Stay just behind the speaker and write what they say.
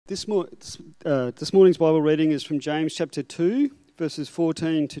This morning's Bible reading is from James chapter 2, verses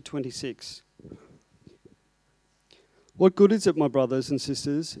 14 to 26. What good is it, my brothers and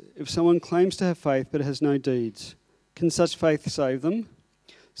sisters, if someone claims to have faith but has no deeds? Can such faith save them?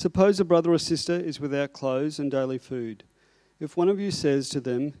 Suppose a brother or sister is without clothes and daily food. If one of you says to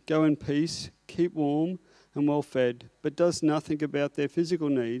them, "Go in peace, keep warm and well fed," but does nothing about their physical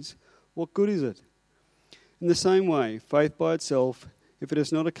needs, what good is it? In the same way, faith by itself, if it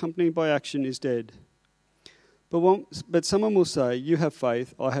is not accompanied by action, is dead. But someone will say, "You have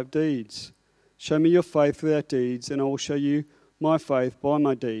faith, I have deeds. Show me your faith without deeds, and I will show you my faith by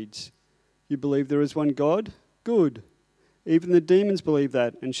my deeds. You believe there is one God? Good. Even the demons believe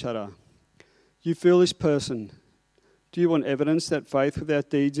that and shudder. You foolish person, do you want evidence that faith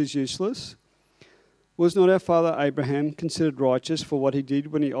without deeds is useless? Was not our father Abraham considered righteous for what he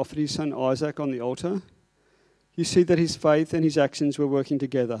did when he offered his son Isaac on the altar? You see that his faith and his actions were working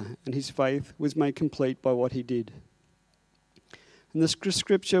together, and his faith was made complete by what he did. And the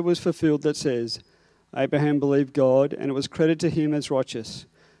scripture was fulfilled that says, Abraham believed God, and it was credited to him as righteous,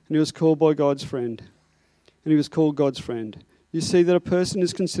 and he was called God's friend. You see that a person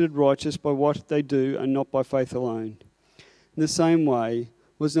is considered righteous by what they do and not by faith alone. In the same way,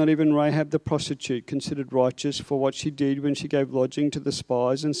 was not even Rahab the prostitute considered righteous for what she did when she gave lodging to the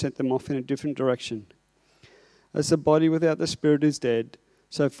spies and sent them off in a different direction? As the body without the spirit is dead,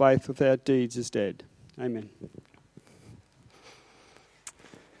 so faith without deeds is dead. Amen.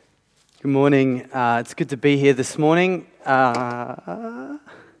 Good morning. It's good to be here this morning. I'll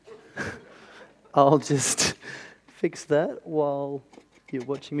just fix that while you're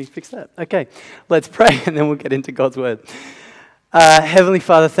watching me fix that. Okay, let's pray and then we'll get into God's Word. Heavenly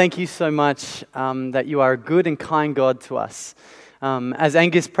Father, thank you so much that you are a good and kind God to us. As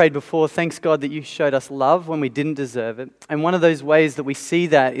Angus prayed before, thanks God that you showed us love when we didn't deserve it. And one of those ways that we see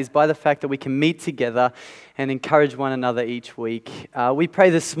that is by the fact that we can meet together and encourage one another each week. We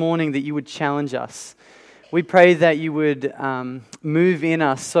pray this morning that you would challenge us. We pray that you would move in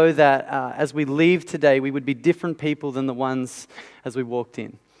us so that as we leave today, we would be different people than the ones as we walked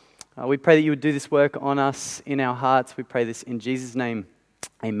in. We pray that you would do this work on us, in our hearts. We pray this in Jesus' name.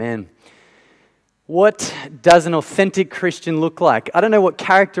 Amen. What does an authentic Christian look like? I don't know what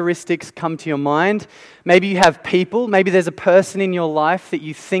characteristics come to your mind. Maybe you have people. Maybe there's a person in your life that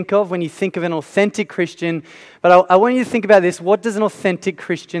you think of when you think of an authentic Christian. But I want you to think about this. What does an authentic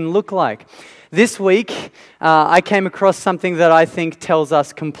Christian look like? This week, I came across something that I think tells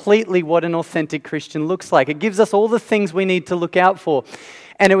us completely what an authentic Christian looks like. It gives us all the things we need to look out for.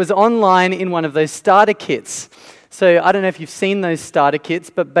 And it was online in one of those starter kits. So I don't know if you've seen those starter kits,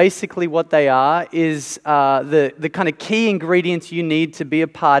 but basically what they are is the kind of key ingredients you need to be a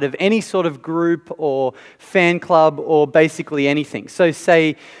part of any sort of group or fan club or basically anything. So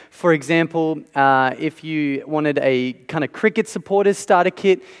say, for example, if you wanted a kind of cricket supporters starter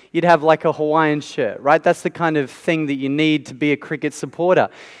kit, you'd have like a Hawaiian shirt, right? That's the kind of thing that you need to be a cricket supporter.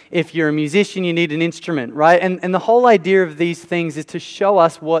 If you're a musician, you need an instrument, right? And the whole idea of these things is to show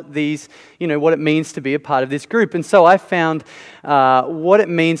us what it means to be a part of this group. And so I found what it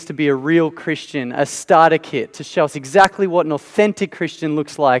means to be a real Christian, a starter kit, to show us exactly what an authentic Christian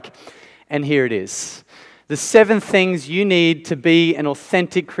looks like. And here it is. The 7 things you need to be an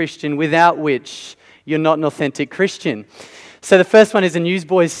authentic Christian, without which you're not an authentic Christian. So the first one is a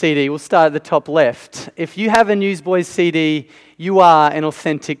Newsboys CD. We'll start at the top left. If you have a Newsboys CD, you are an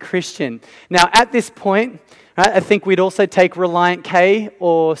authentic Christian. Now, at this point, right, I think we'd also take Reliant K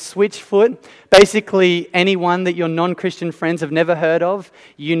or Switchfoot, basically anyone that your non-Christian friends have never heard of.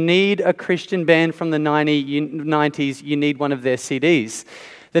 You need a Christian band from the 90s. You need one of their CDs.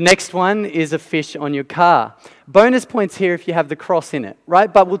 The next one is a fish on your car. Bonus points here if you have the cross in it,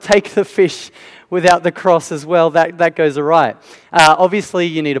 right? But we'll take the fish without the cross as well. That goes all right. Obviously,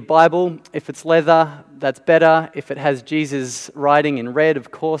 you need a Bible. If it's leather, that's better. If it has Jesus writing in red,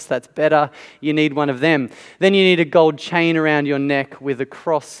 of course, that's better. You need one of them. Then you need a gold chain around your neck with a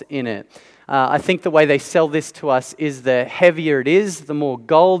cross in it. I think the way they sell this to us is the heavier it is, the more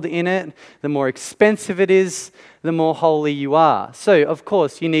gold in it, the more expensive it is, the more holy you are. So, of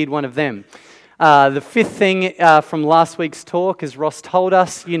course, you need one of them. The 5th thing from last week's talk, as Ross told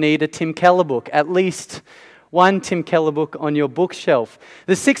us, you need a Tim Keller book, at least one Tim Keller book on your bookshelf.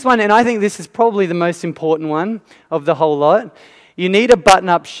 The 6th one, and I think this is probably the most important one of the whole lot, you need a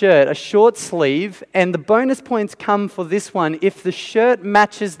button-up shirt, a short sleeve, and the bonus points come for this one if the shirt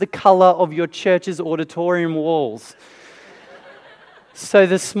matches the color of your church's auditorium walls. So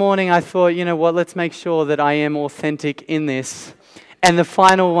this morning I thought, you know what, let's make sure that I am authentic in this. And the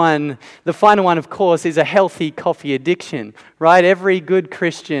final one, of course, is a healthy coffee addiction, right? Every good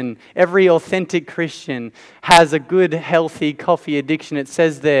Christian, every authentic Christian has a good, healthy coffee addiction. It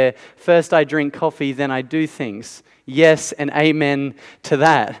says there, first I drink coffee, then I do things. Yes and amen to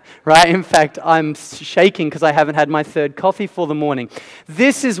that, right? In fact, I'm shaking because I haven't had my third coffee for the morning.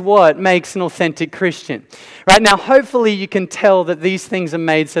 This is what makes an authentic Christian, right? Now, hopefully you can tell that these things are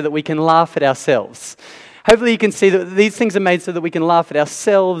made so that we can laugh at ourselves. Hopefully you can see that these things are made so that we can laugh at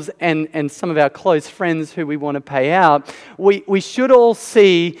ourselves and some of our close friends who we want to pay out. We should all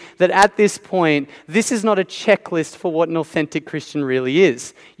see that at this point, this is not a checklist for what an authentic Christian really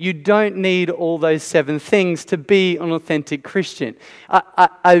is. You don't need all those 7 things to be an authentic Christian.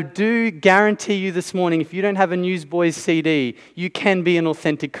 I do guarantee you this morning, if you don't have a Newsboys CD, you can be an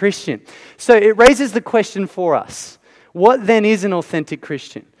authentic Christian. So it raises the question for us, what then is an authentic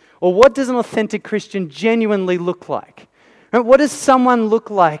Christian? Or what does an authentic Christian genuinely look like? Right? What does someone look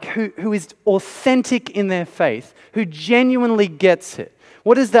like who is authentic in their faith, who genuinely gets it?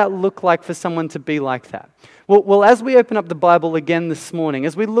 What does that look like for someone to be like that? Well, as we open up the Bible again this morning,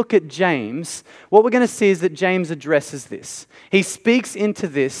 as we look at James, what we're going to see is that James addresses this. He speaks into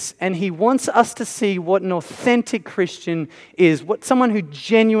this, and he wants us to see what an authentic Christian is, what someone who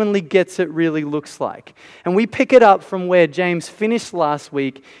genuinely gets it really looks like. And we pick it up from where James finished last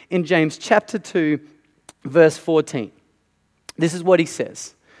week in James chapter 2, verse 14. This is what he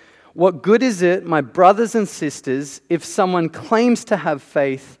says. What good is it, my brothers and sisters, if someone claims to have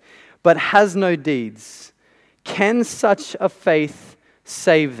faith but has no deeds? Can such a faith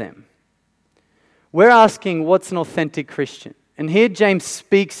save them? We're asking, what's an authentic Christian? And here James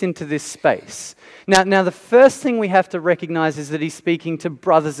speaks into this space. Now, the first thing we have to recognize is that he's speaking to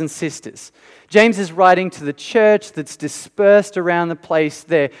brothers and sisters. James is writing to the church that's dispersed around the place.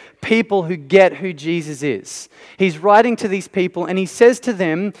 They're people who get who Jesus is. He's writing to these people and he says to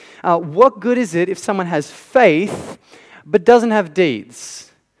them, what good is it if someone has faith but doesn't have deeds?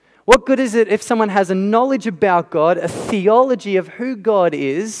 What good is it if someone has a knowledge about God, a theology of who God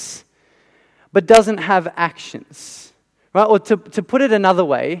is, but doesn't have actions? Right? Or to put it another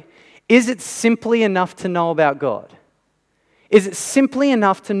way, is it simply enough to know about God? Is it simply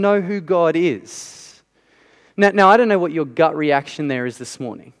enough to know who God is? Now I don't know what your gut reaction there is this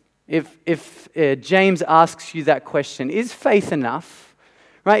morning. If James asks you that question, is faith enough?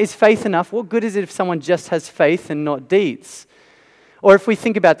 Right? Is faith enough? What good is it if someone just has faith and not deeds? Or if we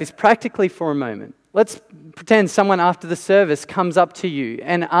think about this practically for a moment, let's pretend someone after the service comes up to you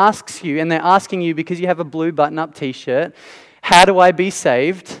and asks you, and they're asking you because you have a blue button-up t-shirt, how do I be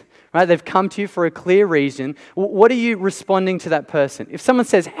saved? Right? They've come to you for a clear reason. What are you responding to that person? If someone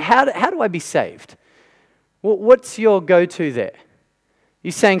says, how do I be saved? What's your go-to there?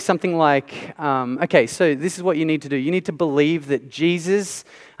 You're saying something like, okay, so this is what you need to do. You need to believe that Jesus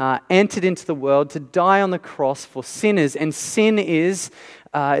entered into the world to die on the cross for sinners. And sin is,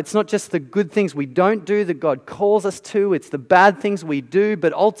 it's not just the good things we don't do that God calls us to. It's the bad things we do.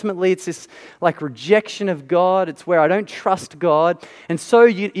 But ultimately, it's this like rejection of God. It's where I don't trust God. And so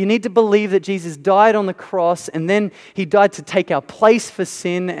you need to believe that Jesus died on the cross. And then he died to take our place for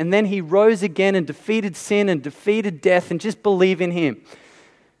sin. And then he rose again and defeated sin and defeated death. And just believe in him.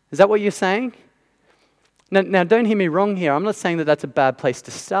 Is that what you're saying? Now, don't hear me wrong here. I'm not saying that that's a bad place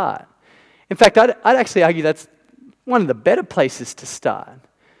to start. In fact, I'd actually argue that's one of the better places to start.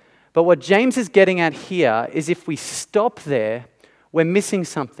 But what James is getting at here is if we stop there, we're missing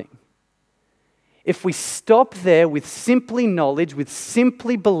something. If we stop there with simply knowledge, with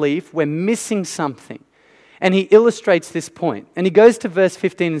simply belief, we're missing something. And he illustrates this point. And he goes to verse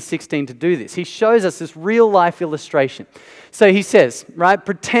 15 and 16 to do this. He shows us this real life illustration. So he says, right,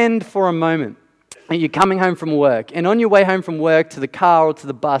 pretend for a moment that you're coming home from work. And on your way home from work to the car or to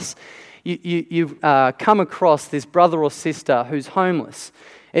the bus, you've come across this brother or sister who's homeless.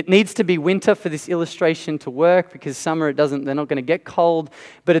 It needs to be winter for this illustration to work because summer they're not going to get cold.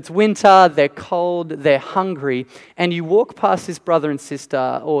 But it's winter, they're cold, they're hungry. And you walk past this brother and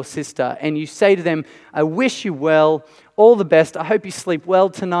sister or sister and you say to them, I wish you well, all the best. I hope you sleep well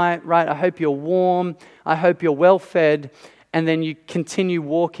tonight, right? I hope you're warm. I hope you're well fed. And then you continue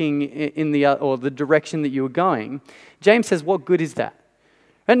walking in the direction that you were going. James says, what good is that?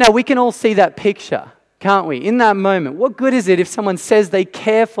 And now we can all see that picture. Can't we? In that moment, what good is it if someone says they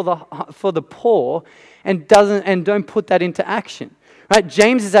care for the poor and don't put that into action? Right?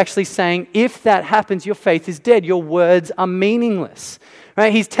 James is actually saying, if that happens, your faith is dead. Your words are meaningless.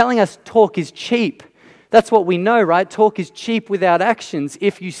 Right? He's telling us talk is cheap. That's what we know, right? Talk is cheap without actions.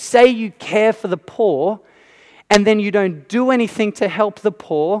 If you say you care for the poor and then you don't do anything to help the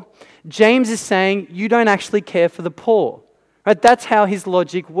poor, James is saying you don't actually care for the poor. Right? That's how his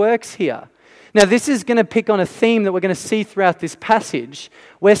logic works here. Now, this is going to pick on a theme that we're going to see throughout this passage.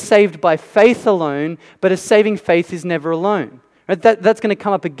 We're saved by faith alone, but a saving faith is never alone. Right? That's going to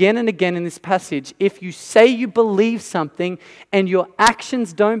come up again and again in this passage. If you say you believe something and your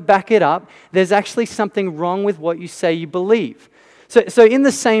actions don't back it up, there's actually something wrong with what you say you believe. So in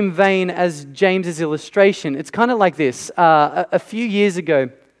the same vein as James's illustration, it's kind of like this. A few years ago,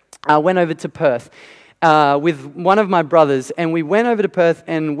 I went over to Perth with one of my brothers, and we went over to Perth,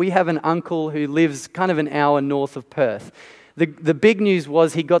 and we have an uncle who lives kind of an hour north of Perth. The big news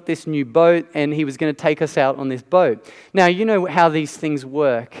was he got this new boat, and he was going to take us out on this boat. Now, you know how these things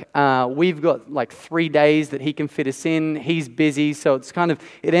work. We've got like 3 days that he can fit us in. He's busy, so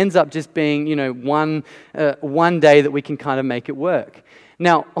it ends up just being, one day that we can kind of make it work.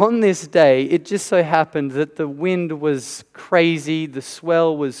 Now, on this day, it just so happened that the wind was crazy, the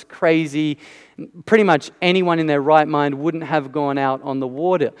swell was crazy. Pretty much anyone in their right mind wouldn't have gone out on the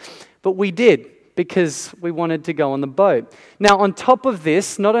water. But we did, because we wanted to go on the boat. Now, on top of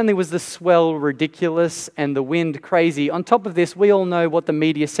this, not only was the swell ridiculous and the wind crazy, on top of this, we all know what the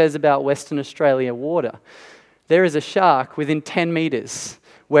media says about Western Australia water. There is a shark within 10 meters,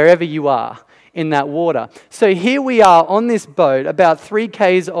 wherever you are in that water. So here we are on this boat, about 3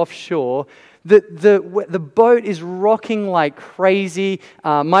 k's offshore. The boat is rocking like crazy.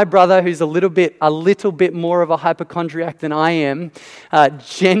 My brother, who's a little bit more of a hypochondriac than I am,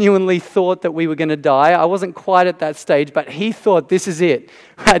 genuinely thought that we were going to die. I wasn't quite at that stage, but he thought, this is it.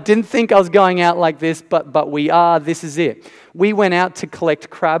 I didn't think I was going out like this, but we are. This is it. We went out to collect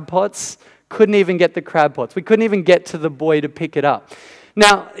crab pots. Couldn't even get the crab pots. We couldn't even get to the buoy to pick it up.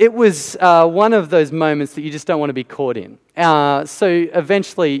 Now, it was one of those moments that you just don't want to be caught in. So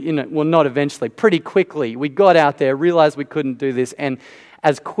eventually, pretty quickly, we got out there, realized we couldn't do this, and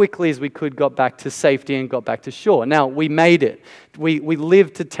as quickly as we could got back to safety and got back to shore. Now, we made it. We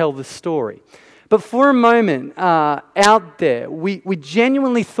lived to tell the story. But for a moment out there, we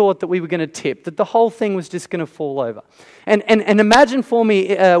genuinely thought that we were going to tip, that the whole thing was just going to fall over. And imagine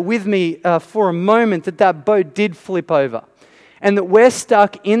with me for a moment that boat did flip over. And that we're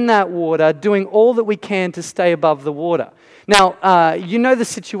stuck in that water doing all that we can to stay above the water. Now, you know the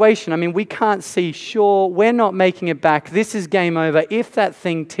situation. I mean, we can't see shore. We're not making it back. This is game over if that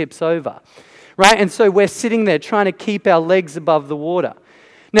thing tips over, right? And so we're sitting there trying to keep our legs above the water.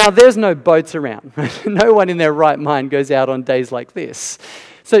 Now, there's no boats around. No one in their right mind goes out on days like this.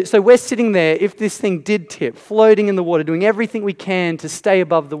 So we're sitting there, if this thing did tip, floating in the water, doing everything we can to stay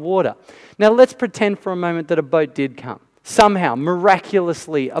above the water. Now, let's pretend for a moment that a boat did come. Somehow,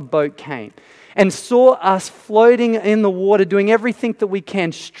 miraculously, a boat came and saw us floating in the water, doing everything that we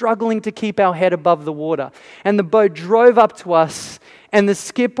can, struggling to keep our head above the water. And the boat drove up to us, and the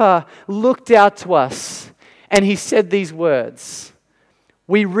skipper looked out to us, and he said these words,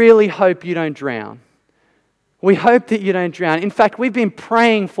 "We really hope you don't drown. We hope that you don't drown. In fact, we've been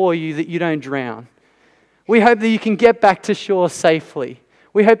praying for you that you don't drown. We hope that you can get back to shore safely.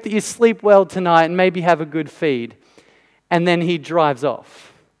 We hope that you sleep well tonight and maybe have a good feed." And then he drives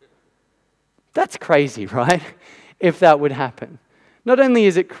off. That's crazy, right? If that would happen. Not only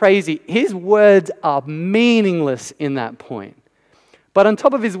is it crazy, his words are meaningless in that point. But on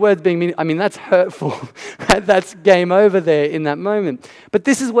top of his words being meaningless, that's hurtful. That's game over there in that moment. But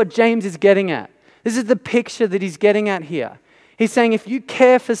this is what James is getting at. This is the picture that he's getting at here. He's saying if you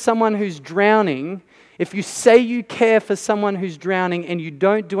care for someone who's drowning, if you say you care for someone who's drowning and you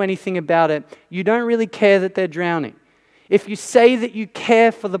don't do anything about it, you don't really care that they're drowning. If you say that you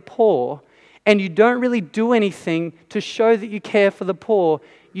care for the poor and you don't really do anything to show that you care for the poor,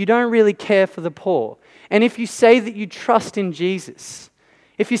 you don't really care for the poor. And if you say that you trust in Jesus,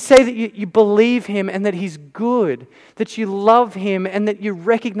 if you say that you believe him and that he's good, that you love him and that you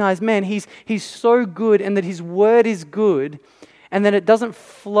recognize, man, he's so good and that his word is good and that it doesn't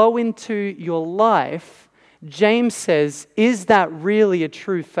flow into your life, James says, is that really a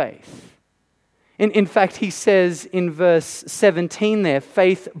true faith? In fact, he says in verse 17 there,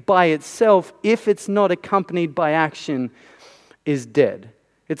 faith by itself, if it's not accompanied by action, is dead.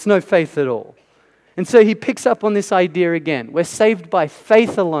 It's no faith at all. And so he picks up on this idea again. We're saved by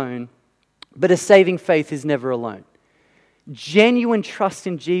faith alone, but a saving faith is never alone. Genuine trust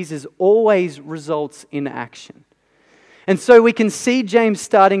in Jesus always results in action. And so we can see James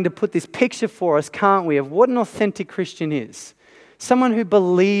starting to put this picture for us, can't we, of what an authentic Christian is. Someone who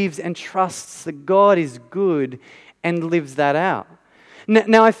believes and trusts that God is good and lives that out.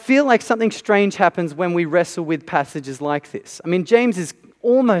 Now, I feel like something strange happens when we wrestle with passages like this. I mean, James is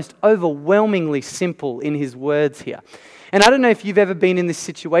almost overwhelmingly simple in his words here. And I don't know if you've ever been in this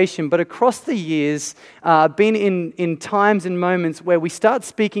situation, but across the years, I've been in times and moments where we start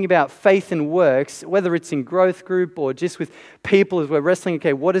speaking about faith and works, whether it's in growth group or just with people as we're wrestling,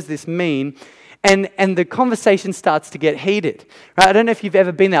 okay, what does this mean? And the conversation starts to get heated. Right? I don't know if you've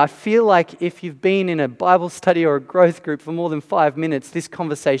ever been there. I feel like if you've been in a Bible study or a growth group for more than 5 minutes, this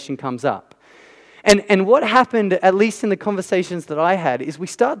conversation comes up. And what happened, at least in the conversations that I had, is we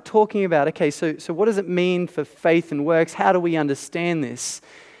start talking about, okay, so what does it mean for faith and works? How do we understand this?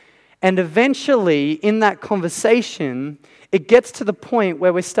 And eventually, in that conversation, it gets to the point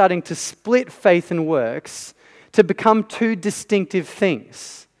where we're starting to split faith and works to become two distinctive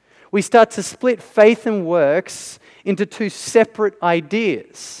things. We start to split faith and works into two separate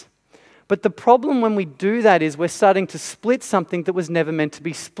ideas. But the problem when we do that is we're starting to split something that was never meant to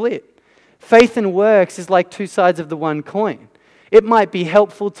be split. Faith and works is like two sides of the one coin. It might be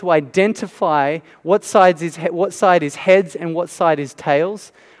helpful to identify what side is heads and what side is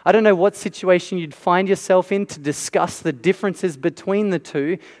tails. I don't know what situation you'd find yourself in to discuss the differences between the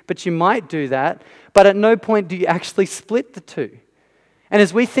two, but you might do that. But at no point do you actually split the two. And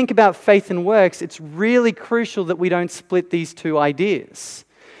as we think about faith and works, it's really crucial that we don't split these two ideas.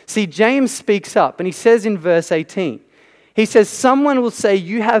 See, James speaks up and he says in verse 18, he says, someone will say,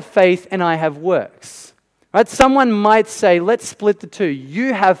 you have faith and I have works. Right? Someone might say, let's split the two.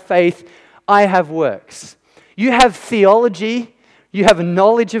 You have faith, I have works. You have theology, you have a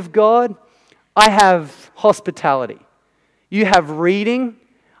knowledge of God, I have hospitality. You have reading,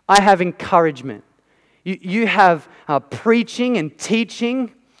 I have encouragement. You have preaching and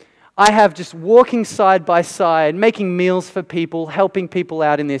teaching. I have just walking side by side, making meals for people, helping people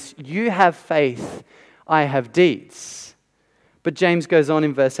out in this. You have faith, I have deeds. But James goes on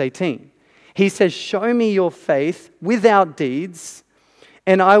in verse 18. He says, show me your faith without deeds,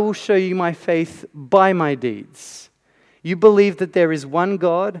 and I will show you my faith by my deeds. You believe that there is one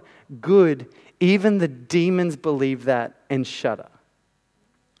God? Good. Even the demons believe that and shudder.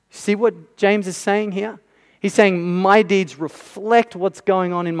 See what James is saying here? He's saying, my deeds reflect what's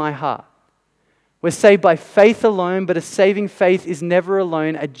going on in my heart. We're saved by faith alone, but a saving faith is never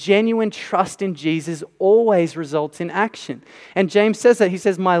alone. A genuine trust in Jesus always results in action. And James says that. He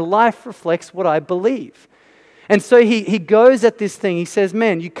says, my life reflects what I believe. And so he goes at this thing. He says,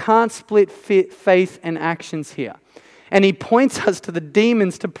 man, you can't split faith and actions here. And he points us to the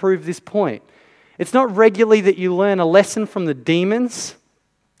demons to prove this point. It's not regularly that you learn a lesson from the demons,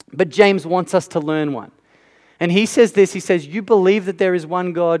 but James wants us to learn one. And he says this, he says, you believe that there is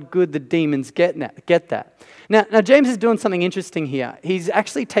one God, good, the demons get that. Now James is doing something interesting here. He's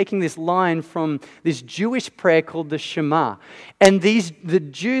actually taking this line from this Jewish prayer called the Shema. And the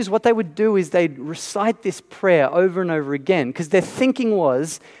Jews, what they would do is they'd recite this prayer over and over again, because their thinking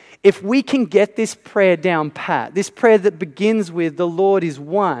was, if we can get this prayer down pat, this prayer that begins with the Lord is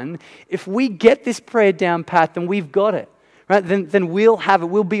one, if we get this prayer down pat, then we've got it, right? Then we'll have it,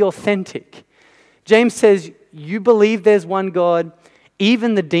 we'll be authentic. James says, you believe there's one God,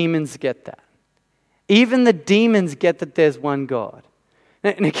 even the demons get that. Even the demons get that there's one God.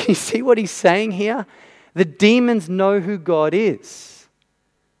 Now, can you see what he's saying here? The demons know who God is.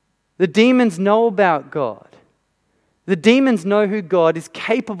 The demons know about God. The demons know who God is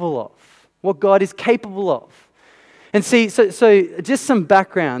capable of, what God is capable of. And see, so just some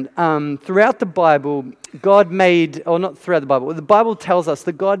background. Throughout the Bible, God made, or not throughout the Bible tells us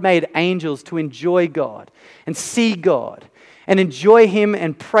that God made angels to enjoy God and see God and enjoy Him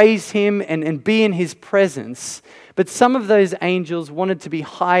and praise Him and be in His presence. But some of those angels wanted to be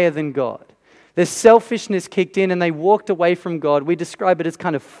higher than God. Their selfishness kicked in and they walked away from God. We describe it as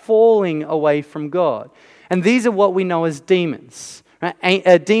kind of falling away from God. And these are what we know as demons.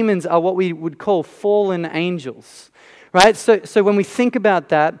 Right? Demons are what we would call fallen angels. Right? So when we think about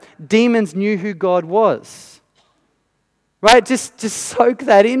that, demons knew who God was. Right? Just soak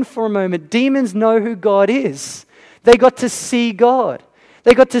that in for a moment. Demons know who God is. They got to see God.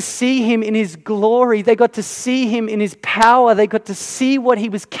 They got to see Him in His glory. They got to see Him in His power. They got to see what He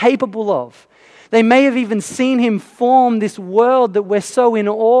was capable of. They may have even seen Him form this world that we're so in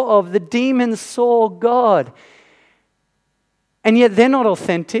awe of. The demons saw God. And yet they're not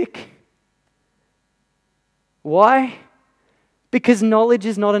authentic. Why? Because knowledge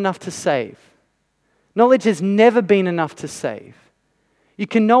is not enough to save. Knowledge has never been enough to save. You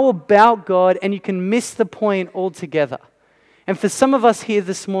can know about God and you can miss the point altogether. And for some of us here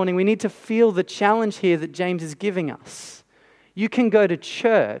this morning, we need to feel the challenge here that James is giving us. You can go to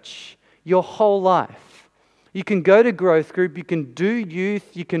church your whole life. You can go to growth group, you can do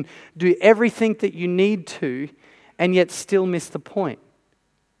youth, you can do everything that you need to, and yet still miss the point.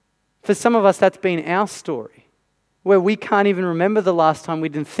 For some of us, that's been our story, where we can't even remember the last time we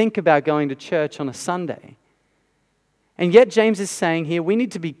didn't think about going to church on a Sunday. And yet James is saying here, we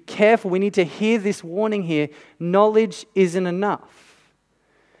need to be careful. We need to hear this warning here. Knowledge isn't enough.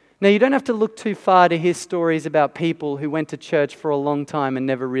 Now, you don't have to look too far to hear stories about people who went to church for a long time and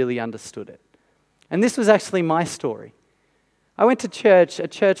never really understood it. And this was actually my story. I went to a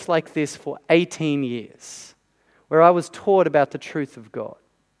church like this for 18 years, where I was taught about the truth of God.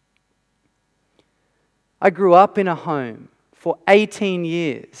 I grew up in a home for 18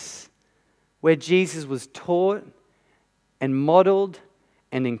 years where Jesus was taught and modeled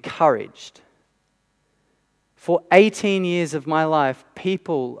and encouraged. For 18 years of my life,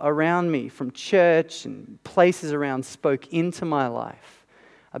 people around me from church and places around spoke into my life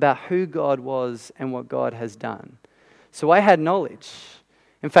about who God was and what God has done. So I had knowledge.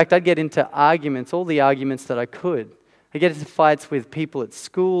 In fact, I'd get into arguments, all the arguments that I could. I get into fights with people at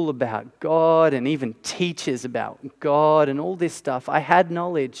school about God and even teachers about God and all this stuff. I had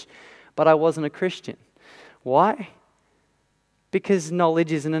knowledge, but I wasn't a Christian. Why? Because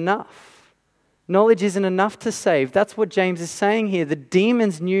knowledge isn't enough. Knowledge isn't enough to save. That's what James is saying here. The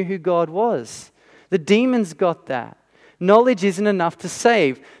demons knew who God was. The demons got that. Knowledge isn't enough to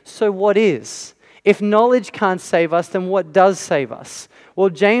save. So what is? If knowledge can't save us, then what does save us? Well,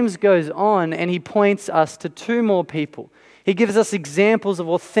 James goes on and he points us to two more people. He gives us examples of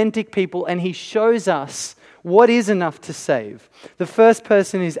authentic people and he shows us what is enough to save. The first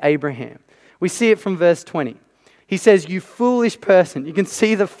person is Abraham. We see it from verse 20. He says, "You foolish person." You can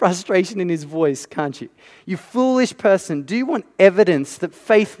see the frustration in his voice, can't you? "You foolish person, do you want evidence that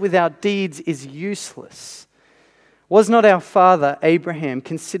faith without deeds is useless? Was not our father Abraham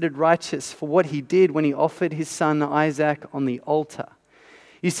considered righteous for what he did when he offered his son Isaac on the altar?"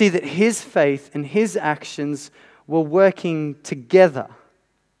 You see that his faith and his actions were working together.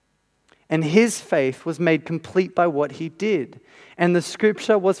 And his faith was made complete by what he did. And the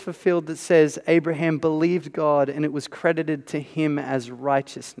scripture was fulfilled that says, Abraham believed God and it was credited to him as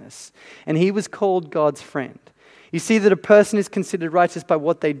righteousness. And he was called God's friend. You see that a person is considered righteous by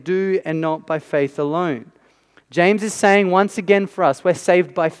what they do and not by faith alone. James is saying once again for us, we're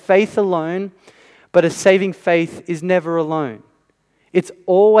saved by faith alone, but a saving faith is never alone. It's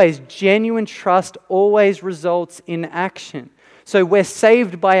always genuine trust, always results in action. So we're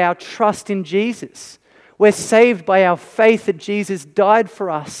saved by our trust in Jesus. We're saved by our faith that Jesus died for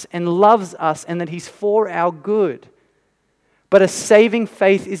us and loves us and that he's for our good. But a saving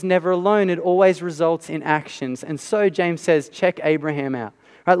faith is never alone. It always results in actions. And so James says, check Abraham out.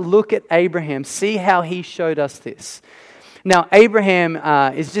 Right? Look at Abraham. See how he showed us this. Now, Abraham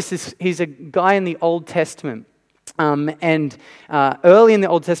he's a guy in the Old Testament. Early in the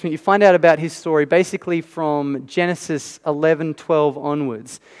Old Testament, you find out about his story basically from Genesis 11:12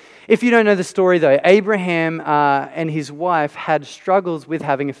 onwards. If you don't know the story though, Abraham and his wife had struggles with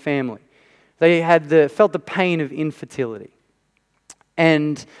having a family. They felt the pain of infertility.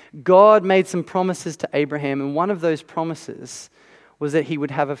 And God made some promises to Abraham, and one of those promises was that he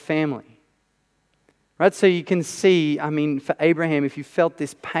would have a family. Right? So you can see, for Abraham, if you felt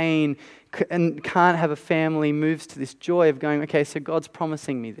this pain and can't have a family, moves to this joy of going, okay, so God's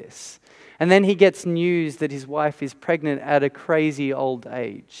promising me this. And then he gets news that his wife is pregnant at a crazy old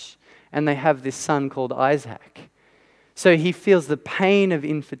age. And they have this son called Isaac. So he feels the pain of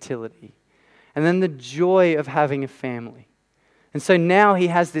infertility. And then the joy of having a family. And so now he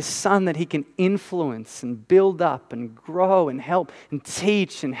has this son that he can influence and build up and grow and help and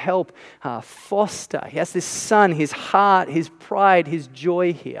teach and help foster. He has this son, his heart, his pride, his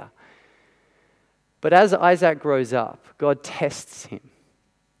joy here. But as Isaac grows up, God tests him.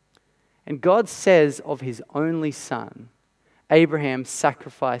 And God says of his only son, Abraham,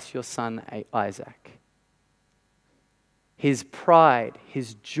 sacrifice your son Isaac. His pride,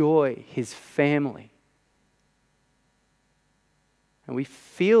 his joy, his family. And we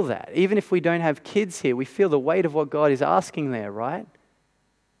feel that. Even if we don't have kids here, we feel the weight of what God is asking there, right?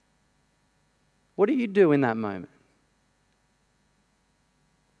 What do you do in that moment?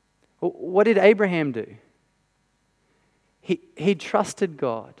 What did Abraham do? He trusted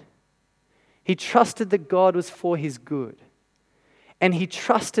God. He trusted that God was for his good. And he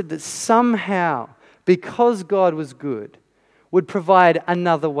trusted that somehow, because God was good, would provide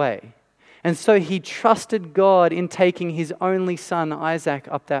another way. And so he trusted God in taking his only son, Isaac,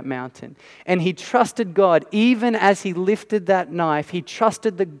 up that mountain. And he trusted God, even as he lifted that knife, he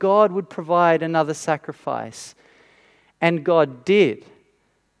trusted that God would provide another sacrifice. And God did.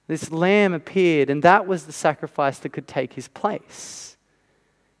 This lamb appeared, and that was the sacrifice that could take his place.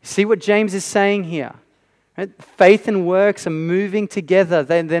 You see what James is saying here? Right? Faith and works are moving together.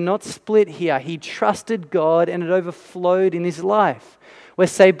 They're not split here. He trusted God and it overflowed in his life. We're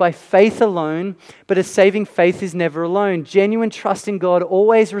saved by faith alone, but a saving faith is never alone. Genuine trust in God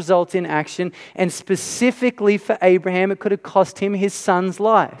always results in action, and specifically for Abraham, it could have cost him his son's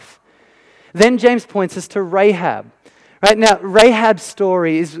life. Then James points us to Rahab. Right now, Rahab's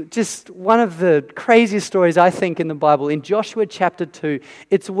story is just one of the craziest stories, I think, in the Bible. In Joshua chapter 2,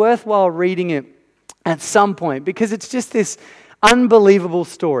 it's worthwhile reading it at some point because it's just this unbelievable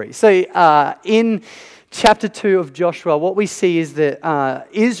story. So in chapter 2 of Joshua, what we see is that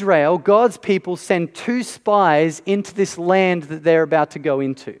Israel, God's people, send 2 spies into this land that they're about to go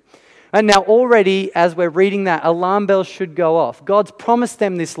into. And now already, as we're reading that, alarm bells should go off. God's promised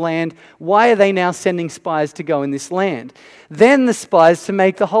them this land. Why are they now sending spies to go in this land? Then the spies, to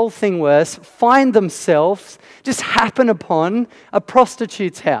make the whole thing worse, find themselves, just happen upon a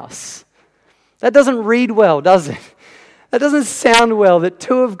prostitute's house. That doesn't read well, does it? That doesn't sound well, that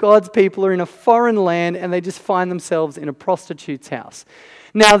 2 of God's people are in a foreign land and they just find themselves in a prostitute's house.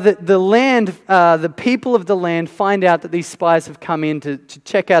 Now, the people of the land find out that these spies have come in to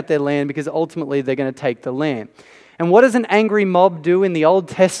check out their land because ultimately they're going to take the land. And what does an angry mob do in the Old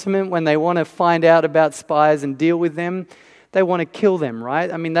Testament when they want to find out about spies and deal with them? They want to kill them, right?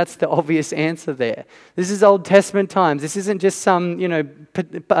 I mean, that's the obvious answer there. This is Old Testament times. This isn't just some,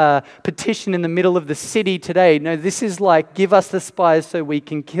 petition in the middle of the city today. No, this is like, give us the spies so we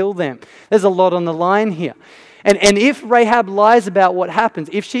can kill them. There's a lot on the line here. And if Rahab lies about what happens,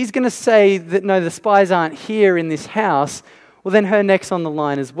 if she's going to say that, no, the spies aren't here in this house, well, then her neck's on the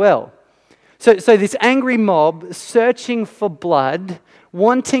line as well. So this angry mob searching for blood,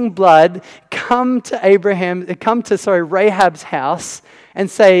 wanting blood, come to Rahab's house and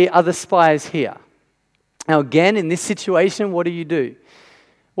say, are the spies here? Now again, in this situation, what do you do?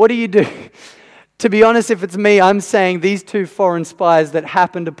 What do you do? To be honest, if it's me, I'm saying these 2 foreign spies that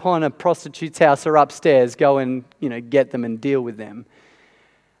happened upon a prostitute's house are upstairs. Go and, get them and deal with them.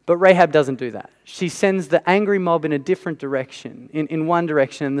 But Rahab doesn't do that. She sends the angry mob in a different direction, in one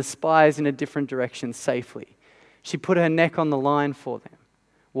direction, and the spies in a different direction safely. She put her neck on the line for them.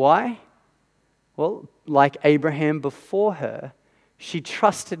 Why? Well, like Abraham before her, she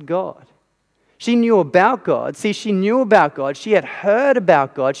trusted God. She knew about God. See, she knew about God. She had heard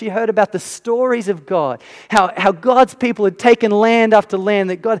about God. She heard about the stories of God, how God's people had taken land after land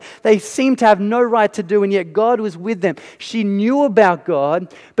that they seemed to have no right to do, and yet God was with them. She knew about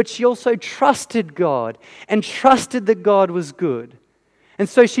God, but she also trusted God and trusted that God was good. And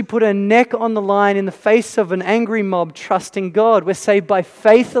so she put her neck on the line in the face of an angry mob, trusting God. We're saved by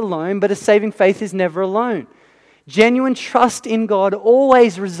faith alone, but a saving faith is never alone. Genuine trust in God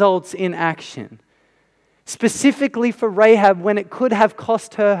always results in action. Specifically for Rahab, when it could have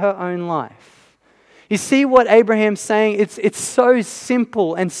cost her her own life. You see what Abraham's saying? It's so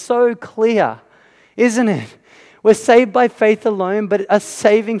simple and so clear, isn't it? We're saved by faith alone, but a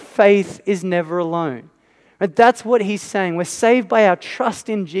saving faith is never alone. But that's what he's saying. We're saved by our trust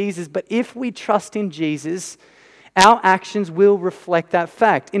in Jesus, but if we trust in Jesus, our actions will reflect that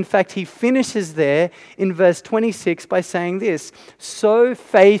fact. In fact, he finishes there in verse 26 by saying this: so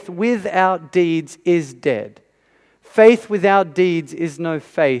faith without deeds is dead. Faith without deeds is no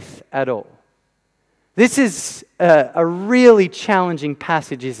faith at all. This is a really challenging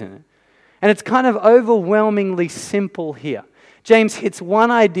passage, isn't it? And it's kind of overwhelmingly simple here. James hits one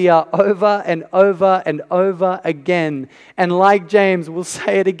idea over and over and over again. And like James, we'll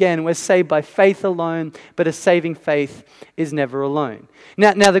say it again, we're saved by faith alone, but a saving faith is never alone.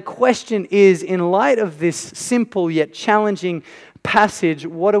 Now the question is, in light of this simple yet challenging passage,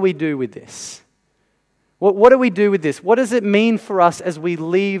 what do we do with this? What do we do with this? What does it mean for us as we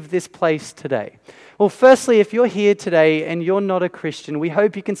leave this place today? Well, firstly, if you're here today and you're not a Christian, we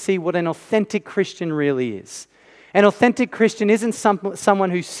hope you can see what an authentic Christian really is. An authentic Christian isn't someone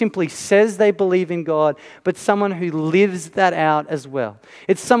who simply says they believe in God, but someone who lives that out as well.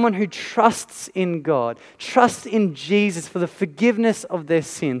 It's someone who trusts in God, trusts in Jesus for the forgiveness of their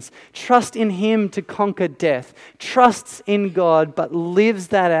sins, trusts in Him to conquer death, trusts in God, but lives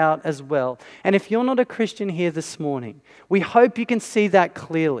that out as well. And if you're not a Christian here this morning, we hope you can see that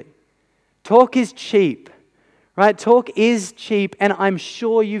clearly. Talk is cheap. Right? Talk is cheap, and I'm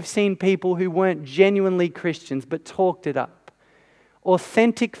sure you've seen people who weren't genuinely Christians but talked it up.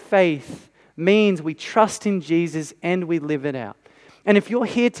 Authentic faith means we trust in Jesus and we live it out. And if you're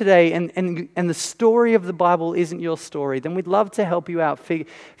here today and the story of the Bible isn't your story, then we'd love to help you out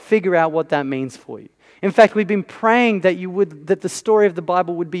figure out what that means for you. In fact, we've been praying that the story of the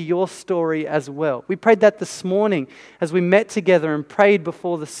Bible would be your story as well. We prayed that this morning as we met together and prayed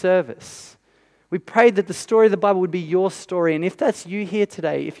before the service. We prayed that the story of the Bible would be your story. And if that's you here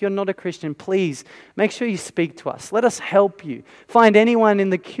today, if you're not a Christian, please make sure you speak to us. Let us help you. Find anyone in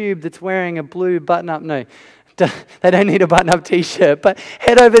the cube that's wearing a blue button-up. No, they don't need a button-up t-shirt. But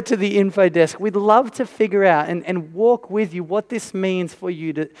head over to the info desk. We'd love to figure out and walk with you what this means for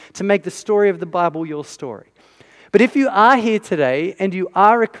you to make the story of the Bible your story. But if you are here today and you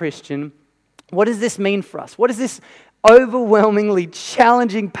are a Christian, what does this mean for us? What does this overwhelmingly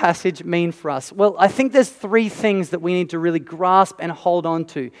challenging passage mean for us? Well, I think there's three things that we need to really grasp and hold on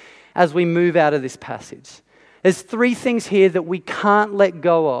to as we move out of this passage. There's three things here that we can't let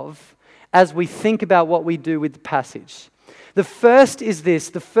go of as we think about what we do with the passage. The first is this.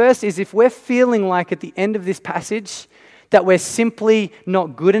 The first is if we're feeling like at the end of this passage that we're simply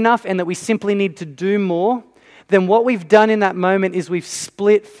not good enough and that we simply need to do more, then what we've done in that moment is we've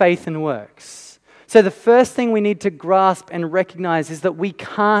split faith and works. So the first thing we need to grasp and recognize is that we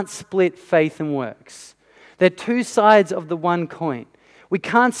can't split faith and works. They're two sides of the one coin. We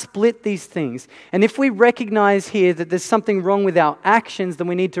can't split these things. And if we recognize here that there's something wrong with our actions, then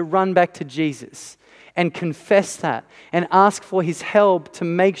we need to run back to Jesus and confess that and ask for his help to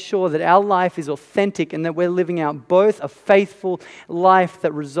make sure that our life is authentic and that we're living out both a faithful life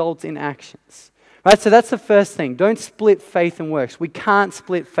that results in actions. Right? So that's the first thing. Don't split faith and works. We can't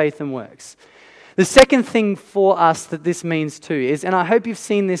split faith and works. The second thing for us that this means too is, and I hope you've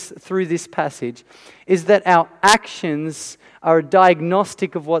seen this through this passage, is that our actions are a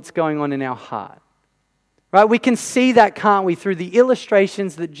diagnostic of what's going on in our heart. Right? We can see that, can't we, through the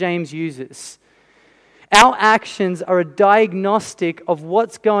illustrations that James uses. Our actions are a diagnostic of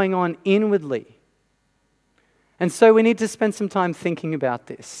what's going on inwardly. And so we need to spend some time thinking about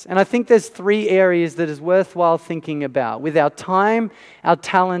this. And I think there's three areas that is worthwhile thinking about with our time, our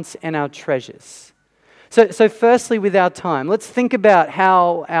talents, and our treasures. So firstly, with our time, let's think about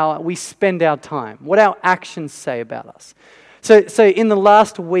how we spend our time, what our actions say about us. So in the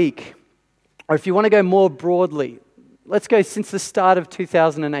last week, or if you want to go more broadly, let's go since the start of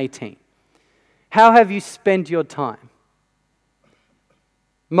 2018. How have you spent your time?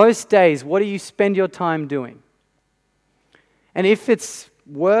 Most days, what do you spend your time doing? And if it's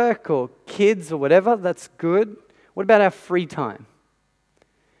work or kids or whatever, that's good. What about our free time?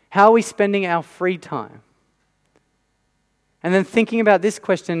 How are we spending our free time? And then thinking about this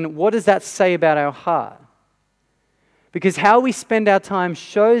question, what does that say about our heart? Because how we spend our time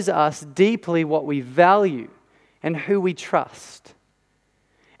shows us deeply what we value and who we trust.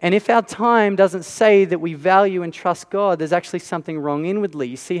 And if our time doesn't say that we value and trust God, there's actually something wrong inwardly.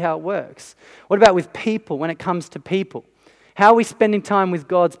 You see how it works. What about with people when it comes to people? How are we spending time with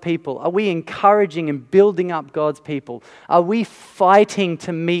God's people? Are we encouraging and building up God's people? Are we fighting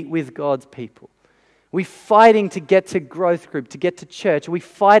to meet with God's people? Are we fighting to get to growth group, to get to church? Are we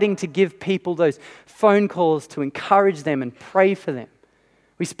fighting to give people those phone calls to encourage them and pray for them?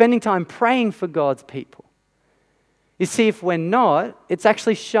 Are we spending time praying for God's people? You see, if we're not, it's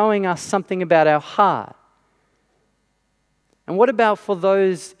actually showing us something about our heart. And what about for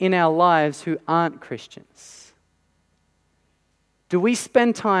those in our lives who aren't Christians? Do we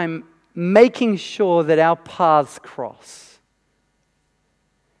spend time making sure that our paths cross?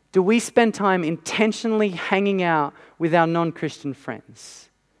 Do we spend time intentionally hanging out with our non-Christian friends?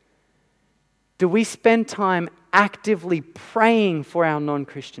 Do we spend time actively praying for our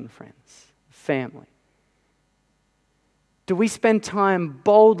non-Christian friends, family? Do we spend time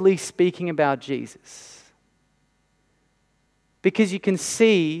boldly speaking about Jesus? Because you can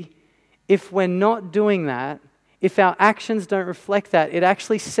see, if we're not doing that, if our actions don't reflect that, it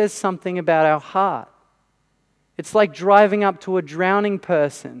actually says something about our heart. It's like driving up to a drowning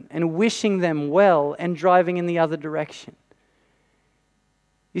person and wishing them well and driving in the other direction.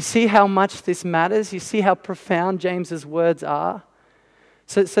 You see how much this matters? You see how profound James's words are?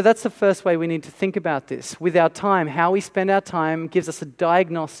 So that's the first way we need to think about this. With our time, how we spend our time gives us a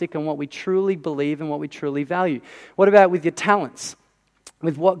diagnostic on what we truly believe and what we truly value. What about with your talents?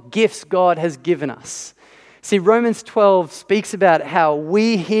 With what gifts God has given us? See, Romans 12 speaks about how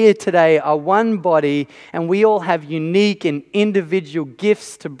we here today are one body and we all have unique and individual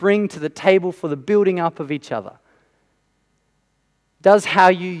gifts to bring to the table for the building up of each other. Does how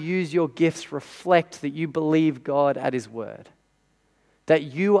you use your gifts reflect that you believe God at His word? That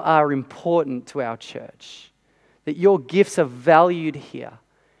you are important to our church? That your gifts are valued here?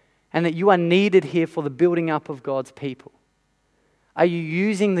 And that you are needed here for the building up of God's people? Are you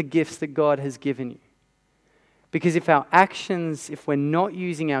using the gifts that God has given you? Because if our actions, if we're not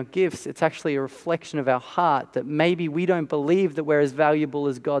using our gifts, it's actually a reflection of our heart that maybe we don't believe that we're as valuable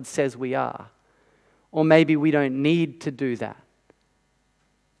as God says we are. Or maybe we don't need to do that.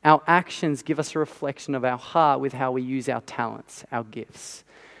 Our actions give us a reflection of our heart with how we use our talents, our gifts.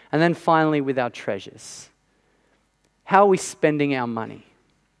 And then finally, with our treasures. How are we spending our money?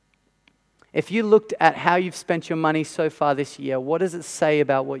 If you looked at how you've spent your money so far this year, what does it say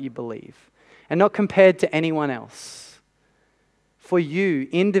about what you believe? And not compared to anyone else. For you,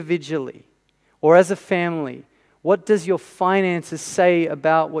 individually, or as a family, what does your finances say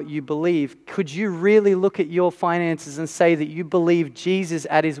about what you believe? Could you really look at your finances and say that you believe Jesus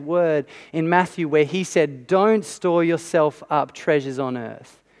at his word in Matthew, where he said, don't store yourself up treasures on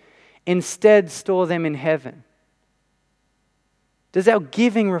earth. Instead, store them in heaven. Does our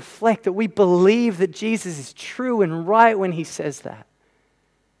giving reflect that we believe that Jesus is true and right when he says that?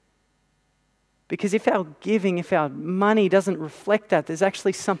 Because if our giving, if our money doesn't reflect that, there's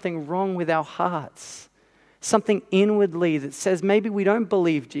actually something wrong with our hearts. Something inwardly that says maybe we don't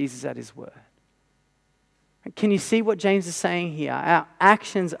believe Jesus at his word. Can you see what James is saying here? Our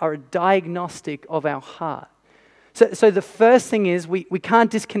actions are a diagnostic of our heart. So the first thing is we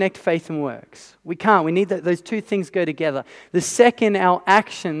can't disconnect faith and works. We can't. We need those two things go together. The second, our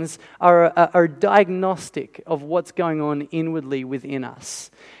actions are a diagnostic of what's going on inwardly within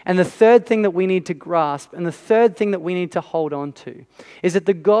us. And the third thing that we need to grasp, and the third thing that we need to hold on to, is that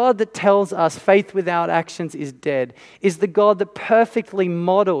the God that tells us faith without actions is dead, is the God that perfectly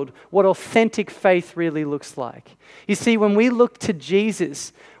modeled what authentic faith really looks like. You see, when we look to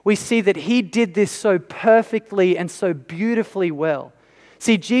Jesus, we see that he did this so perfectly and so beautifully well.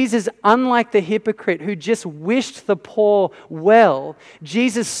 See, Jesus, unlike the hypocrite who just wished the poor well,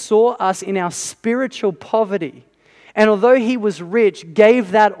 Jesus saw us in our spiritual poverty. And although he was rich,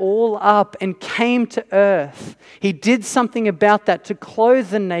 gave that all up and came to earth. He did something about that to clothe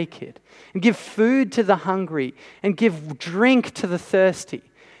the naked and give food to the hungry and give drink to the thirsty.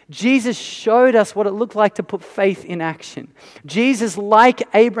 Jesus showed us what it looked like to put faith in action. Jesus, like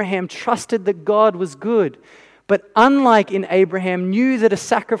Abraham, trusted that God was good. But unlike in Abraham, knew that a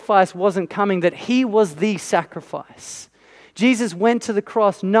sacrifice wasn't coming, that he was the sacrifice. Jesus went to the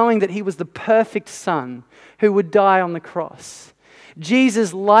cross knowing that he was the perfect son who would die on the cross.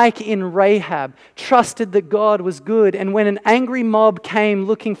 Jesus, like in Rahab, trusted that God was good. And when an angry mob came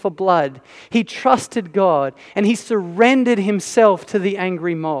looking for blood, he trusted God and he surrendered himself to the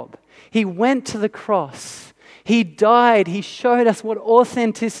angry mob. He went to the cross. He died. He showed us what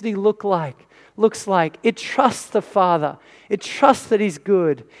authenticity looks like. It trusts the Father. It trusts that he's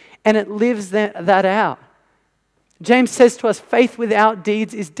good. And it lives that out. James says to us, faith without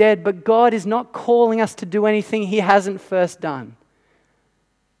deeds is dead, but God is not calling us to do anything he hasn't first done.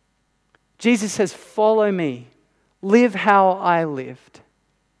 Jesus says, follow me, live how I lived,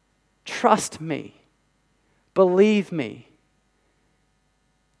 trust me, believe me,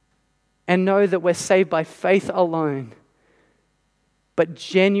 and know that we're saved by faith alone. But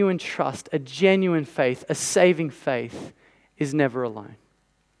genuine trust, a genuine faith, a saving faith is never alone.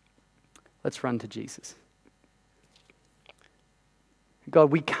 Let's run to Jesus.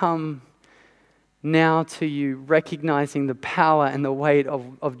 God, we come now to you recognizing the power and the weight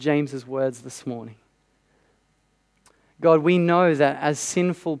of James's words this morning. God, we know that as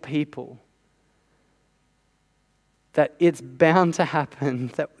sinful people, that it's bound to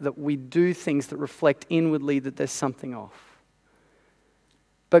happen, that we do things that reflect inwardly that there's something off.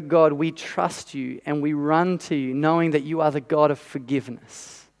 But God, we trust you and we run to you knowing that you are the God of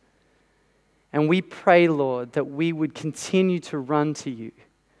forgiveness. And we pray, Lord, that we would continue to run to you.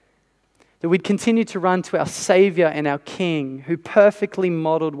 That we'd continue to run to our Savior and our King who perfectly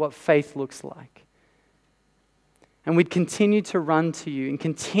modeled what faith looks like. And we'd continue to run to you and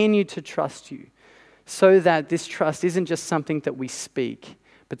continue to trust you so that this trust isn't just something that we speak,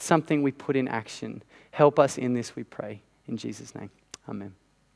 but something we put in action. Help us in this, we pray. In Jesus' name, amen.